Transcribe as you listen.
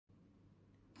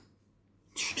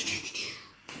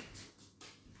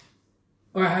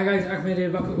Alright, hi guys, Ahmed here,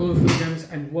 back with all the food gems,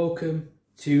 and welcome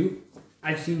to,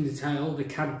 as you've seen the title, the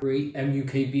Cadbury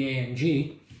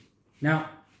MUKBANG. Now,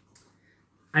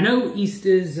 I know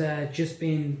Easter's just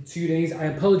been 2 days. I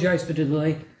apologise for the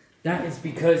delay. That is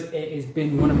because it has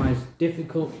been one of my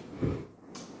difficult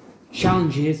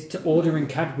challenges to ordering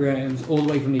Cadbury items all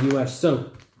the way from the US. So,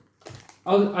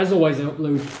 as always, I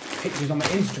upload pictures on my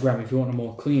Instagram if you want a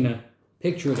more cleaner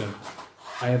picture of them.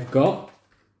 I have got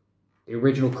the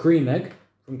original cream egg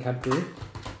from Cadbury.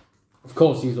 Of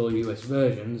course, these are all US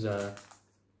versions. The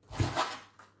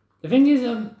thing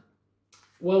is,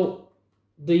 well,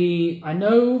 I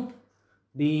know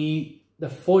the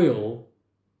foil,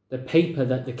 the paper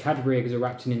that the Cadbury eggs are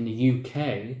wrapped in the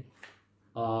UK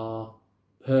are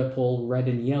purple, red,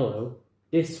 and yellow.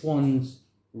 This one's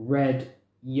red,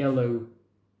 yellow,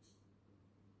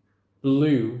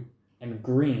 blue, and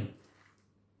green.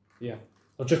 Yeah,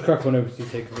 I'll just crack one over to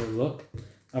take a little look.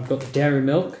 I've got the dairy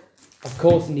milk. Of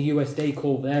course, in the US, they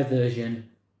call their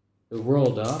version the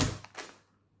Royal Dark.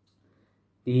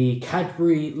 The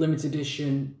Cadbury limited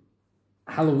edition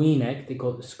Halloween egg, they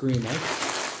call it the Scream egg.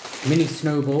 Mini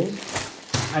snowballs.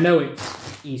 I know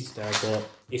it's Easter, but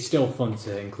it's still fun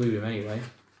to include them anyway.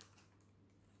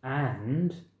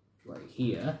 And right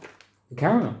here, the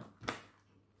caramel.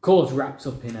 Of course, wrapped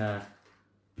up in a...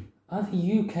 Are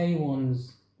the UK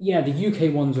ones... Yeah, the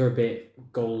UK ones are a bit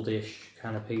goldish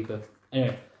kind of paper.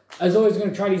 Anyway, as always, I'm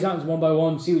going to try these items one by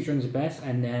one, see which one's the best,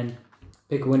 and then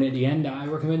pick a winner at the end that I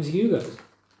recommend to you guys.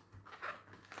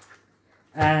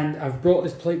 And I've brought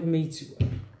this plate with me to...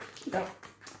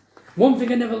 One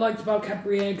thing I never liked about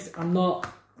Cadbury eggs, I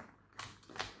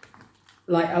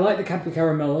like the Cadbury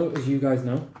Caramello, as you guys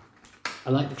know.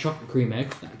 I like the chocolate cream egg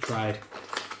that I tried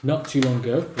not too long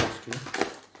ago, last year.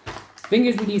 Thing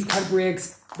is with these Cadbury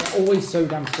eggs, they're always so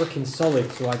damn freaking solid,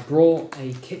 so I brought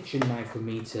a kitchen knife with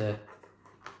me to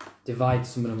divide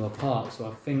some of them apart. So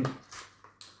I think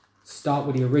start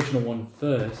with the original one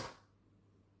first,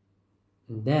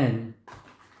 and then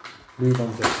move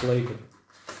on to flavor.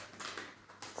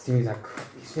 As soon as I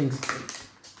crack these things,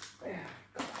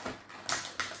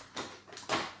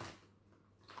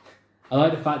 I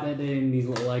like the fact that they're in these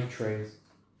little egg trays.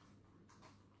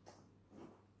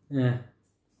 Yeah,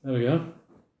 there we go.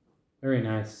 Very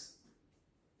nice.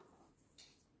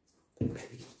 The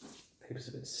paper's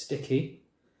a bit sticky.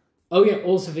 Oh yeah,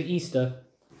 also for Easter,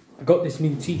 I got this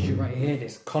new t-shirt right here,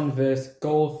 this Converse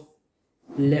Golf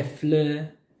Le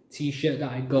Fleur t-shirt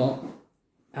that I got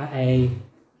at I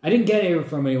didn't get it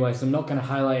from anywhere, so I'm not going to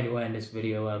highlight anywhere in this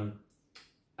video.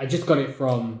 I just got it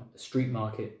from a street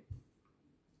market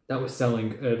that was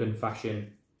selling urban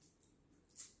fashion.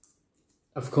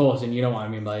 Of course, and you know what I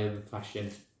mean by urban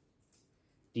fashion.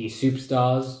 The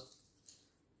Superstars,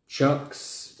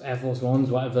 Chucks, Air Force Ones,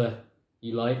 whatever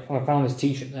you like. Oh, I found this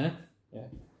t-shirt there. Yeah.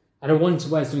 I don't want to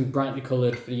wear something brightly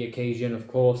coloured for the occasion, of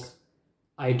course.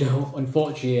 I don't,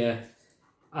 unfortunately.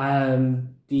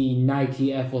 The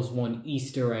Nike Air Force One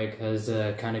Easter egg has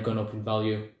kind of gone up in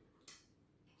value.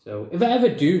 So if I ever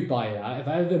do buy that, if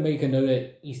I ever make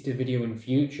another Easter video in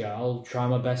future, I'll try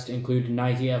my best to include the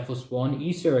Nike Air Force One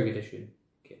Easter egg edition.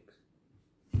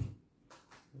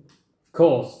 Of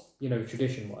course, you know,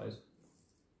 tradition-wise.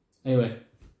 Anyway, let's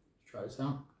try this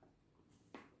out.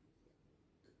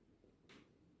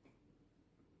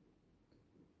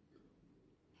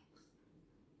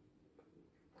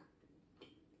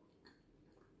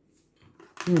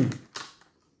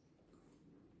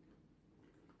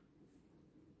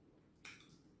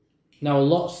 Now a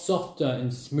lot softer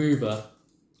and smoother,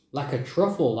 like a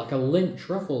truffle, like a Lindt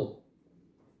truffle.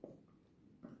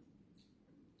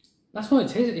 That's what it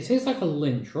tastes. It tastes like a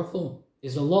Lindt truffle.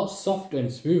 It's a lot softer and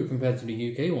smooth compared to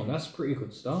the UK one. That's a pretty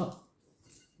good start.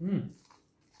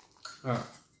 Alright.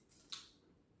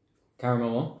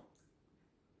 Caramel one.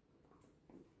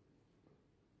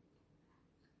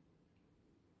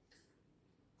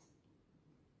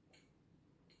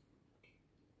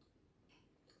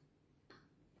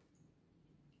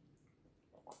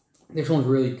 This one's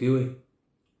really gooey.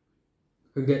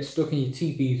 Could get stuck in your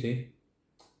teeth easy.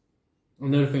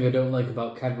 Another thing I don't like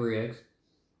about Cadbury eggs.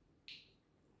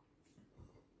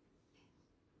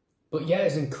 But yeah,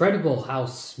 it's incredible how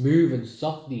smooth and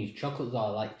soft these chocolates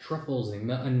are, like truffles. They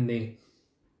melt in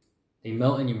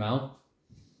your mouth.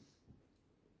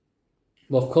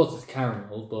 Well, of course it's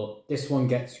caramel, but this one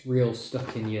gets real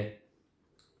stuck in your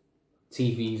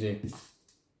teeth easy.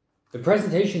 The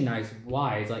presentation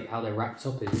wise, like how they're wrapped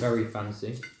up, is very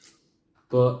fancy.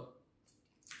 But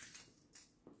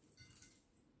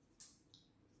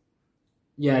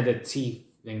yeah, the teeth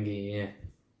thingy, yeah.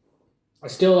 I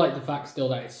still like the fact still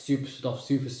that it's super soft,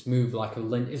 super smooth, like a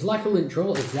lint. It's like a lint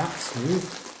roll, it's that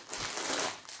smooth.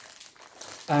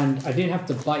 And I didn't have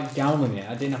to bite down on it.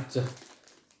 I didn't have to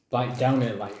bite down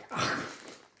it like...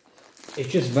 It's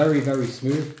just very, very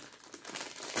smooth.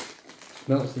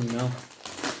 Melts in your mouth.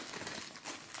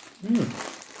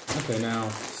 Okay, now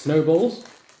snowballs.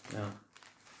 Now,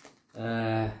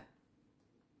 there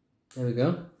we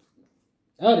go.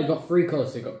 Oh, they got 3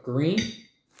 colours. They got green,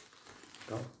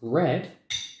 got red,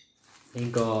 they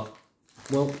got,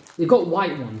 well, they got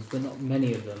white ones, but not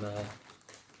many of them.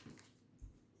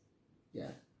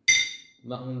 Yeah,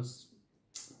 that one's.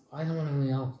 I don't want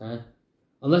anything else there,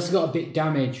 unless it got a bit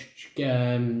damaged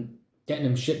getting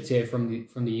them shipped here from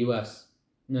the US.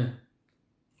 No.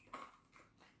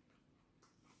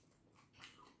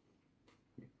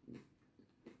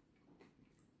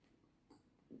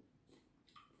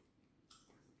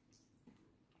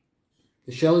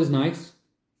 The shell is nice.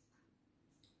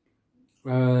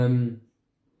 A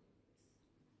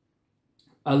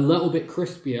little bit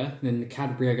crispier than the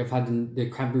Cadbury egg I've had in the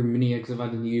Cadbury mini eggs I've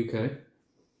had in the UK.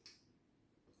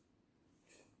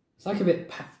 It's like a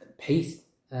bit paste.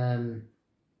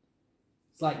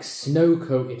 It's like snow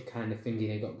coated kind of thingy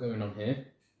they got going on here.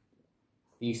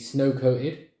 These snow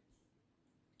coated.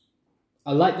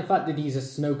 I like the fact that these are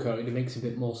snow coated. It makes it a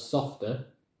bit more softer,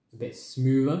 a bit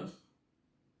smoother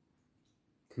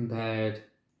compared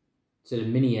to the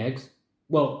mini eggs.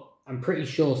 Well, I'm pretty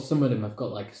sure some of them have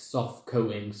got like a soft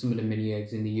coating, some of the mini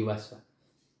eggs in the US.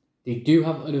 They do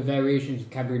have other variations of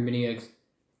Cadbury mini eggs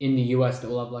in the US that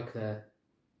will have like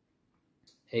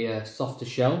a softer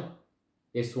shell.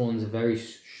 This one's a very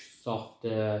soft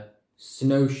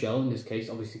snow shell, in this case,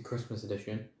 obviously Christmas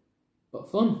edition, but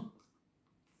fun.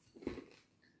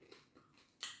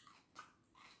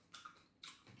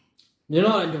 They're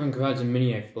not that different compared to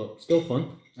mini eggs, but still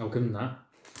fun. I'll give them that.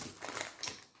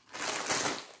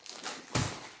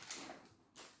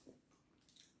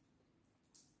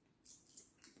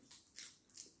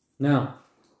 Now,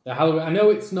 the Halloween. I know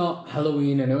it's not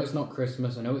Halloween. I know it's not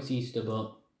Christmas. I know it's Easter,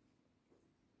 but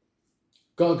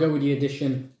gotta go with the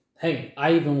addition. Hey,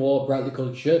 I even wore a brightly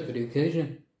coloured shirt for the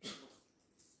occasion.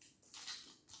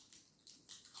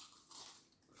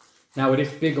 Now with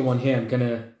this bigger one here, I'm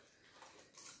gonna.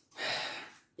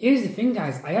 Here's the thing,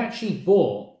 guys. I actually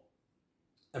bought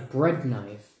a bread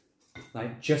knife,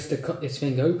 like just to cut this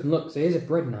thing open. Look, so here's a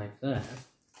bread knife there.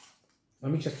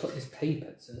 Let me just put this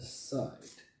paper to the side.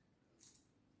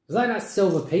 It's like that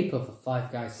silver paper for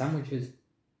Five Guys sandwiches.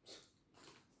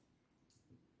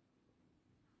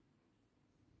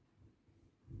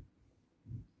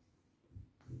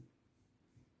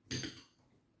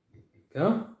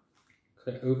 Go.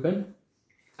 Cut it open.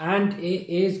 And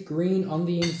it is green on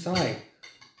the inside.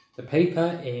 The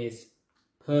paper is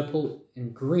purple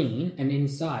and green, and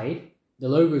inside, the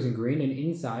logo is in green, and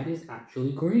inside is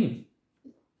actually green.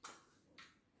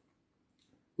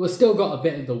 We've still got a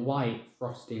bit of the white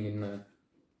frosting in there.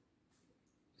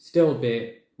 Still a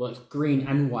bit, well, it's green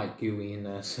and white gooey in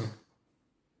there, so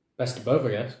best of both,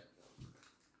 I guess.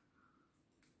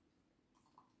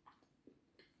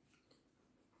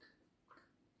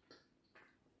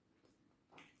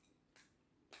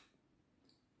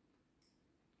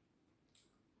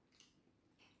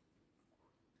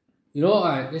 You know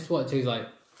what, this is what it tastes like.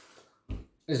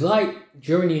 It's like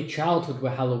during your childhood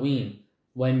with Halloween,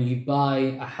 when you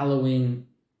buy a Halloween,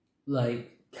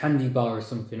 like, candy bar or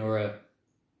something, or a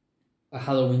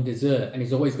Halloween dessert, and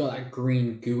it's always got that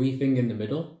green gooey thing in the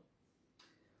middle.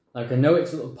 Like, I know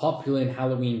it's popular in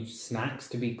Halloween snacks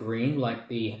to be green, like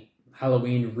the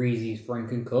Halloween Reese's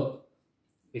Franken Cup.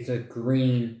 It's a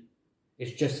green,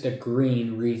 it's just a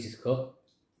green Reese's Cup.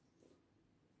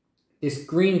 This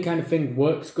green kind of thing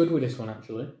works good with this one,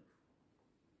 actually.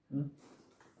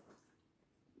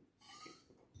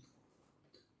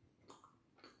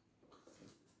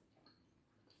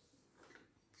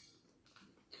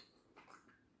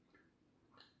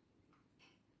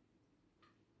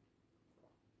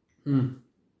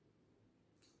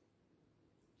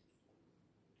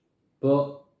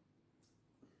 But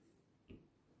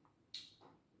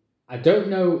I don't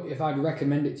know if I'd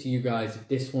recommend it to you guys if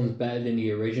this one's better than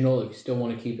the original. If you still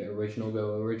want to keep it original,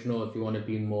 go original. If you want to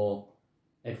be more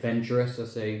adventurous, I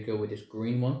say go with this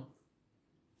green one.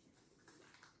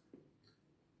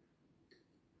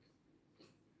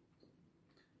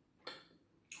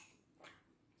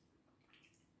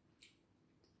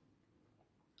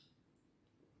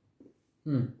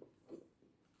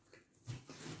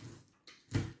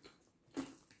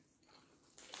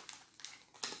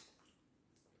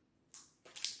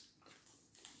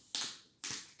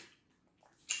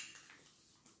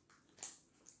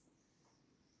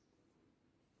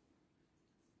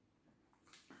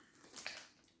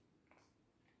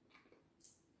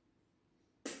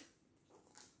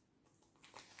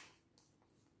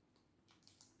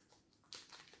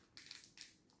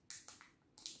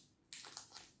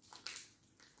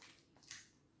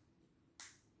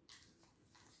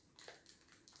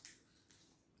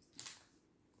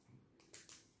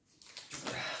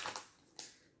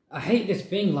 hate this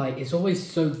thing, like, it's always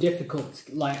so difficult.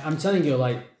 Like, I'm telling you,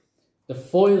 like, the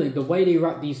foiling, the way they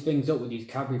wrap these things up with these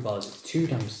Cadbury bars, it's too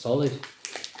damn solid.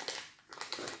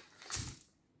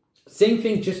 Same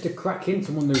thing just to crack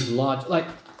into one of those large, like,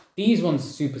 these ones are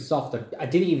super soft. I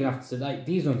didn't even have to, like,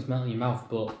 these ones melt in your mouth,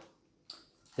 but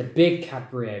the big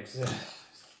Cadbury eggs,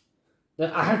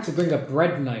 I had to bring a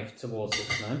bread knife towards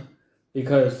this, man,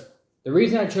 because the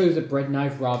reason I chose a bread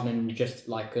knife rather than just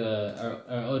like a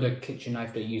other kitchen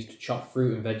knife that you use to chop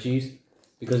fruit and veggies,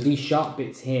 because these sharp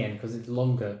bits here, and because it's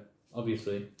longer,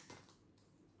 obviously,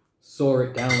 saw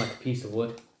it down like a piece of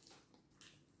wood.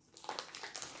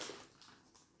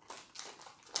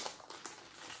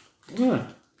 Yeah.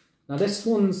 Now this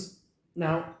one's,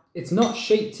 now it's not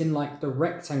shaped in like the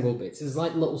rectangle bits, it's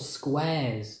like little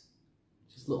squares.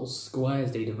 Just little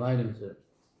squares they divide into.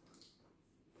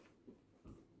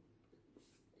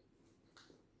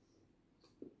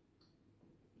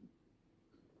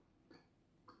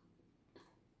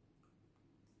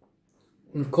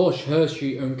 And of course,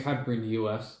 Hershey owned Cadbury in the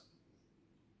US.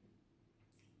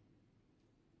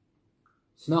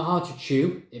 It's not hard to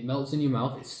chew. It melts in your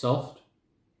mouth. It's soft.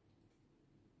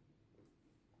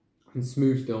 And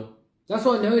smooth still. That's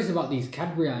what I noticed about these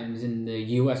Cadbury items in the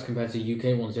US compared to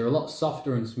UK ones. They're a lot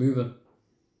softer and smoother.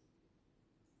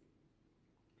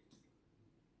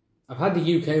 I've had the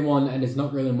UK one and there's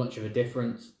not really much of a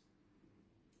difference.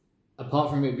 Apart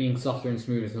from it being softer and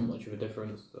smoother, there's not much of a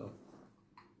difference. So.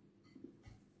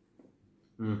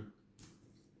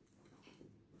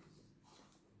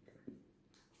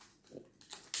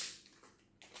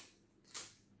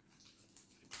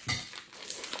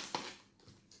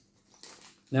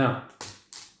 Now,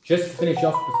 just to finish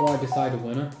off before I decide a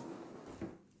winner.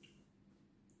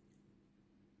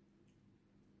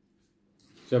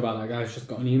 Sorry about that, guys. Just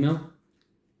got an email.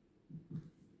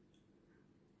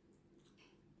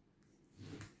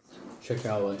 Check it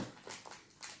out later.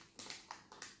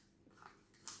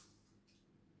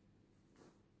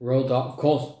 Real dark, of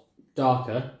course,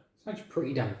 darker. It's actually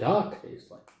pretty damn dark. It's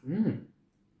like,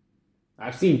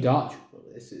 I've seen dark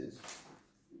chocolate. This is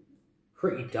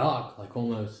pretty dark, like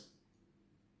almost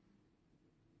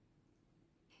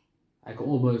like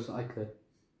a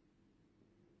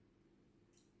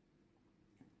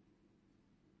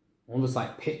almost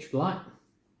like pitch black.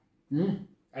 And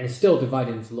it's still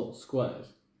divided into little squares.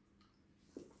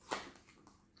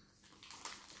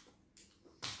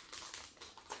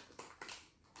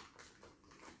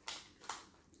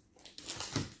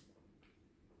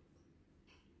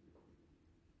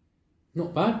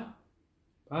 Not bad.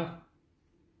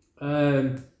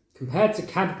 Compared to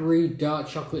Cadbury dark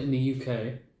chocolate in the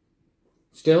UK,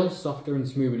 still softer and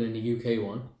smoother than the UK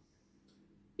one.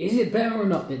 Is it better or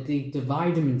not that they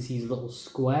divide them into these little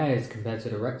squares compared to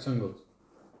the rectangles?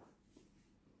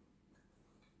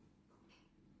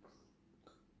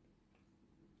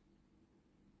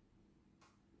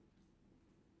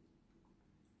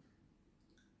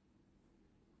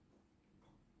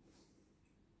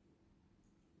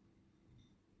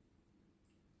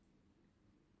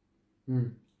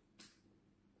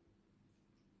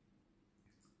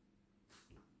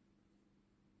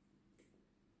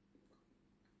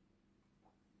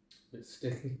 Bit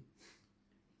sticky.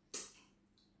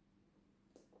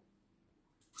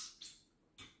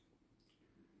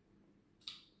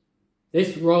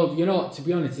 This roll, you know what, to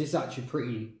be honest, this is actually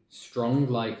pretty strong.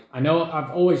 Like, I know I've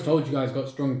always told you guys got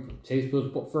strong taste buds,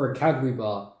 but for a Cadbury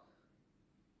bar,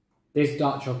 this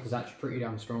dark chocolate is actually pretty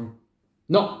damn strong.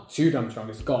 Not too damn strong,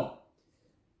 it's got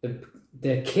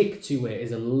the kick to it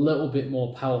is a little bit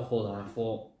more powerful than I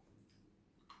thought.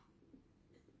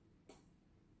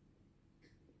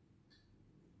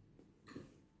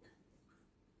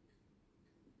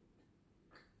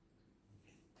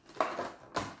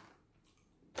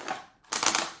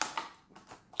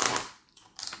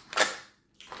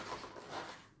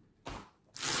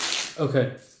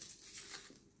 Okay.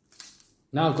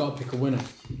 Now I've got to pick a winner.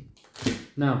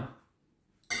 Now.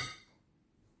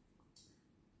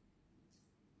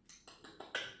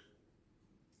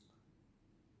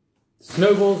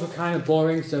 Snowballs are kind of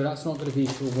boring, so that's not going to be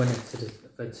for a winner for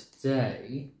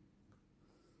today.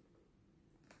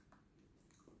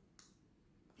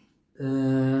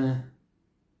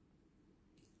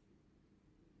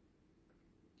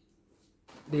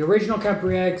 The original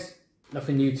Cadbury eggs,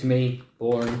 nothing new to me,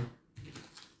 boring.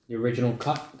 The original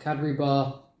Cadbury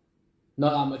bar,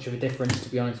 not that much of a difference, to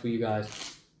be honest with you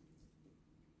guys.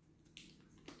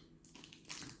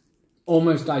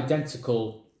 Almost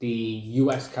identical, the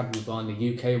US Cadbury bar and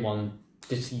the UK one.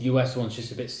 This US one's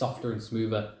just a bit softer and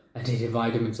smoother, and they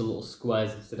divide them into little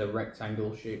squares instead of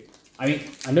rectangle shape. I mean,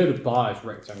 I know the bar is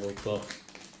rectangle, but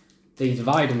they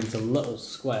divide them into little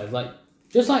squares, like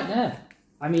just like there.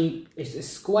 I mean, it's a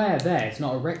square there. It's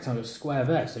not a rectangle, it's a square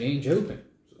there. So they ain't joking.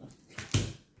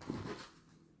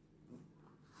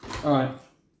 All right.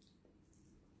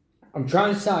 I'm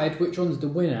trying to decide which one's the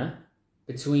winner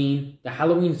between the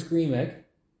Halloween Scream Egg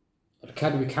or the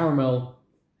Cadbury Caramel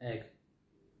Egg.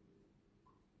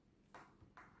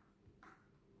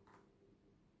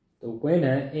 The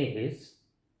winner is...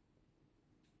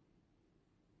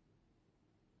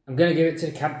 I'm going to give it to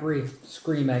the Cadbury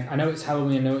Scream Egg. I know it's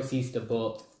Halloween, I know it's Easter,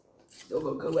 but still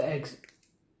got to go with eggs.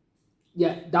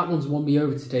 Yeah, that one's won me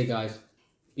over today, guys.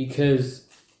 Because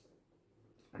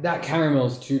that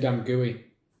caramel's too damn gooey.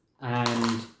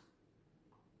 And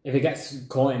if it gets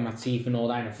caught in my teeth and all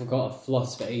that, and I forgot to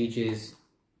floss for ages,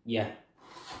 yeah.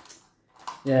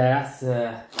 Yeah, that's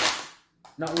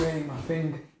not really my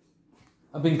thing.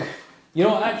 You know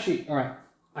what, actually, alright.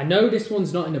 I know this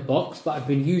one's not in a box, but I've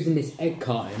been using this egg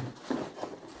carton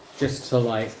just to,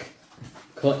 like,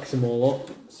 collect them all up.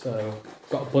 So,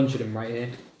 got a bunch of them right here.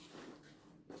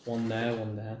 One there,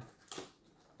 one there.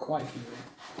 Quite a few.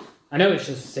 I know it's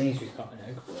just a Sainsbury's carton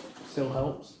egg, but still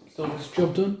helps. Still gets the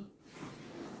job done.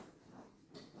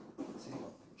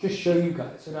 Just show you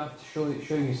guys, so I don't have to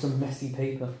show you some messy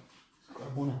paper.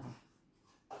 Grab one out.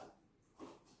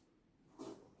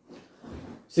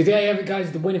 So there you have it,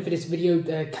 guys, the winner for this video,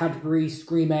 the Cadbury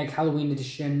Scream Egg Halloween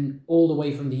Edition, all the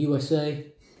way from the USA.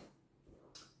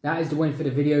 That is the winner for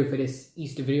the video, for this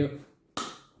Easter video.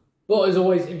 But as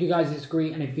always, if you guys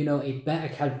disagree, and if you know a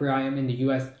better Cadbury item in the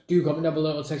US, do comment down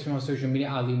below or text me on social media.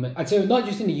 I'd say not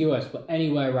just in the US, but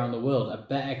anywhere around the world, a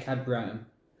better Cadbury item.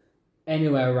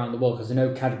 Anywhere around the world, because I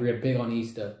know Cadbury are big on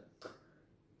Easter.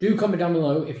 Do comment down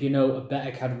below if you know a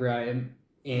better Cadbury item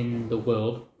in the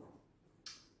world.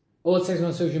 Or text me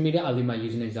on social media. I'll leave my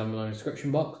usernames down below in the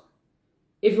description box.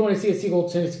 If you want to see a sequel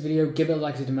alternative video, give it a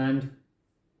like as a demand.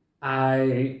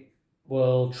 I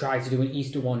will try to do an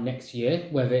Easter one next year,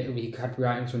 whether it will be Cadbury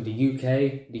items from the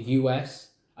UK, the US.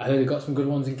 I heard they got some good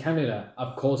ones in Canada.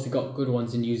 Of course, they got good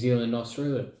ones in New Zealand and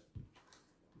Australia.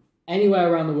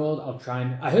 Anywhere around the world, I'll try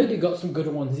and... I heard they got some good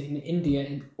ones in India.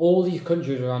 In all these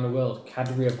countries around the world,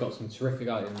 Cadbury have got some terrific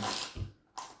items.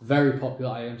 Very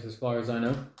popular items as far as I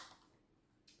know.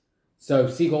 So,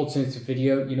 sequel alternative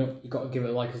video, you know, you got to give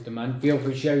it a like as demand. Feel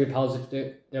free to share your pals if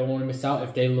they don't want to miss out,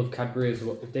 if they love Cadbury as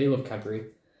well. If they love Cadbury.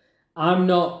 I'm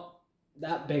not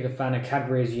that big a fan of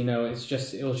Cadbury, as you know. It was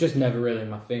just never really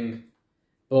my thing.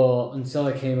 But until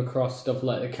I came across stuff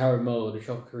like the caramel or the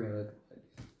chocolate cream,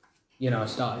 you know, I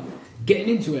started getting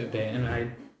into it a bit, and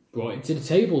I brought it to the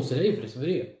table today for this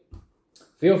video.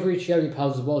 Feel free to share your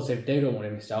pals as well, so if they don't want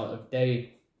to miss out, if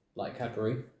they like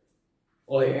Cadbury.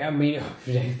 Or, I mean, if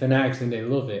they're fanatics and they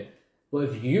love it. But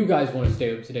if you guys want to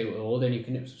stay up to date with it all, then you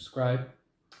can hit subscribe.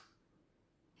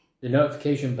 The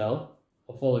notification bell,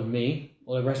 or follow me,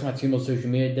 or the rest of my team on social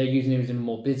media. Their usernames in the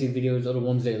more busy videos are the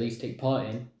ones they at least take part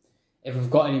in. If I've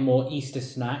got any more Easter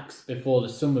snacks before the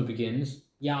summer begins,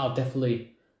 yeah, I'll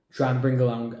definitely try and bring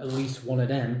along at least one of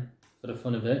them for the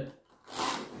fun of it.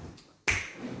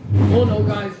 All in all,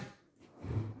 guys,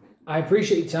 I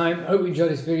appreciate your time. I hope you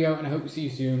enjoyed this video, and I hope to see you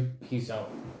soon. Peace out.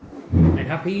 And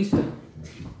happy Easter.